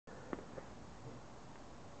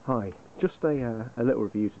Hi, just a little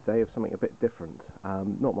review today of something a bit different.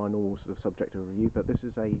 Not my normal sort of subject of review, but this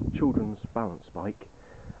is a children's balance bike.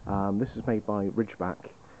 This is made by Ridgeback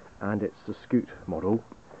and it's the Scoot model.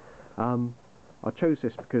 I chose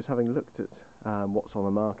this because having looked at what's on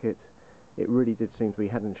the market, it really did seem to be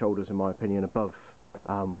head and shoulders, in my opinion, above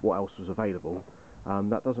what else was available.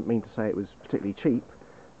 That doesn't mean to say it was particularly cheap.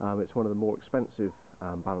 It's one of the more expensive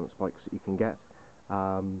balance bikes that you can get.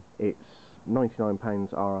 It's £99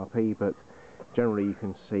 RRP, but generally you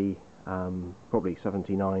can see probably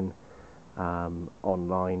 $79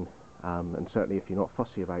 online, and certainly if you're not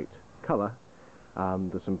fussy about colour,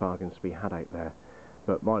 there's some bargains to be had out there.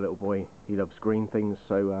 But my little boy, he loves green things,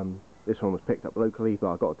 so this one was picked up locally,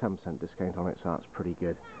 but I got a 10% discount on it, so that's pretty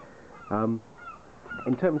good.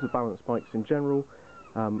 In terms of balance bikes in general,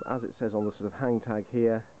 as it says on the sort of hang tag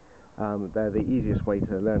here, they're the easiest way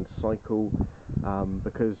to learn to cycle,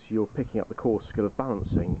 because you're picking up the core skill of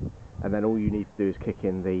balancing, and then all you need to do is kick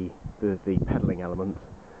in the pedalling element,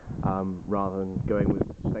 rather than going with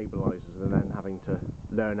stabilisers and then having to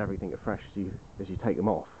learn everything afresh as you take them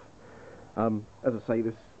off. As I say,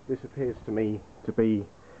 this appears to me to be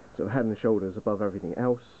sort of head and shoulders above everything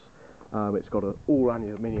else. It's got an all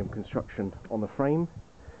aluminium construction on the frame.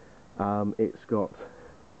 It's got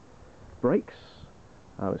brakes.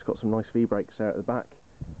 It's got some nice V-brakes there at the back,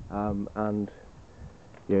 and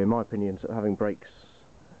yeah, in my opinion, sort of having brakes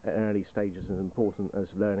at early stages is as important as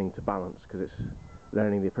learning to balance, because it's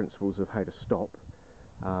learning the principles of how to stop.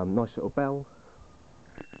 Nice little bell,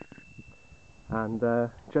 and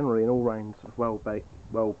generally an all-round sort of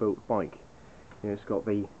well-built bike. You know, it's got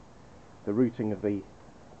the routing of the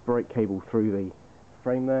brake cable through the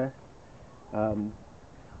frame there.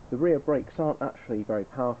 The rear brakes aren't actually very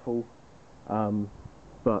powerful,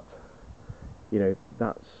 but you know,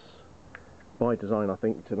 that's by design, I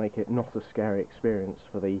think, to make it not a scary experience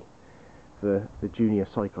for the junior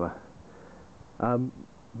cycler. One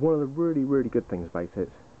of the really good things about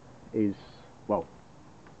it is, well,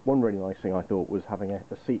 one really nice thing I thought was having a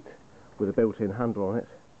seat with a built-in handle on it,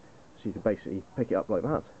 so you can basically pick it up like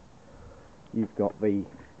that. You've got the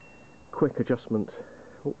quick adjustment,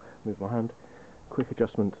 move my hand, quick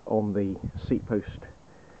adjustment on the seat post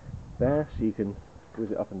there, so you can whiz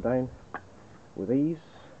it up and down with ease,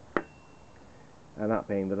 and that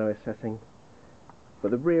being the lowest setting.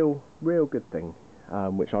 But the real good thing,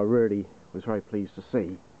 which I really was very pleased to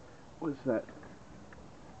see, was that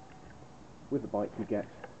with the bike you get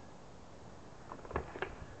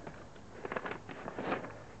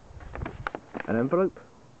an envelope,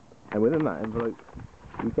 and within that envelope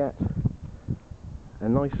you get a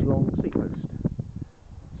nice long seat post.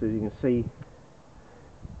 So as you can see,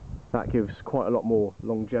 that gives quite a lot more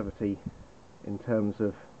longevity in terms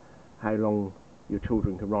of how long your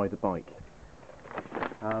children can ride the bike.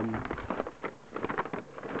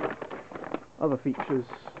 Other features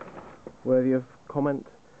worthy of comment: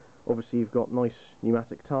 obviously you've got nice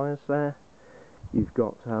pneumatic tyres there. You've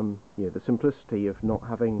got you know, the simplicity of not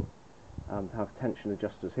having to have tension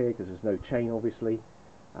adjusters here, because there's no chain obviously,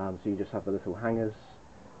 so you just have the little hangers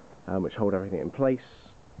which hold everything in place.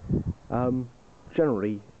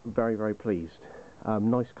 Generally very pleased.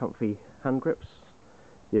 Nice comfy hand grips.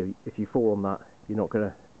 You know, if you fall on that, you're not going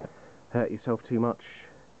to hurt yourself too much.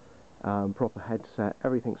 Proper headset,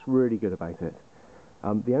 everything's really good about it.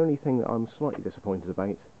 The only thing that I'm slightly disappointed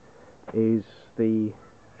about is the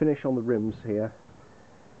finish on the rims here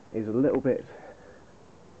is a little bit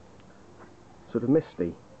sort of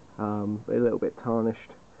misty, a little bit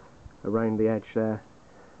tarnished around the edge there.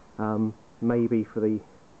 Maybe for the,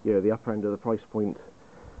 you know, the upper end of the price point,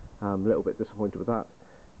 a little bit disappointed with that.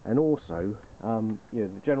 And also, you know,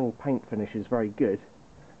 the general paint finish is very good.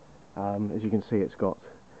 As you can see, it's got,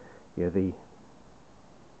 you know, the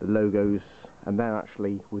logos, and they're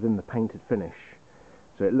actually within the painted finish.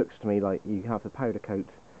 So it looks to me like you have the powder coat,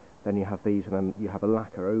 then you have these, and then you have a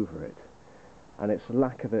lacquer over it. And it's a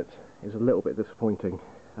lacquer that is a little bit disappointing.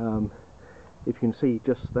 If you can see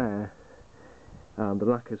just there, the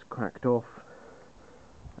lacquer's cracked off,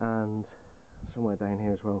 and somewhere down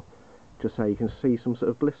here as well, just so you can see some sort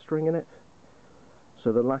of blistering in it.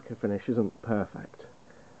 So the lacquer finish isn't perfect,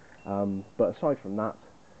 but aside from that,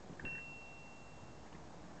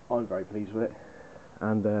 I'm very pleased with it,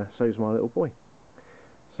 and so's my little boy.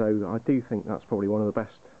 So I do think that's probably one of the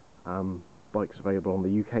best bikes available on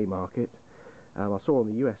the UK market. I saw on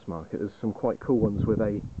the US market there's some quite cool ones with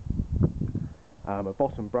a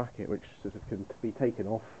bottom bracket which sort of can be taken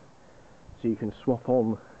off, so you can swap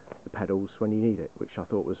on the pedals when you need it, which I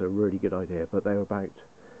thought was a really good idea. But they were about,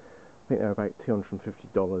 I think they're about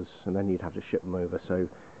 $250, and then you'd have to ship them over. So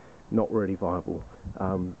not really viable.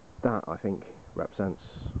 That, I think, represents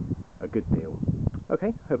a good deal.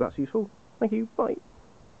 Okay, hope that's useful. Thank you, bye.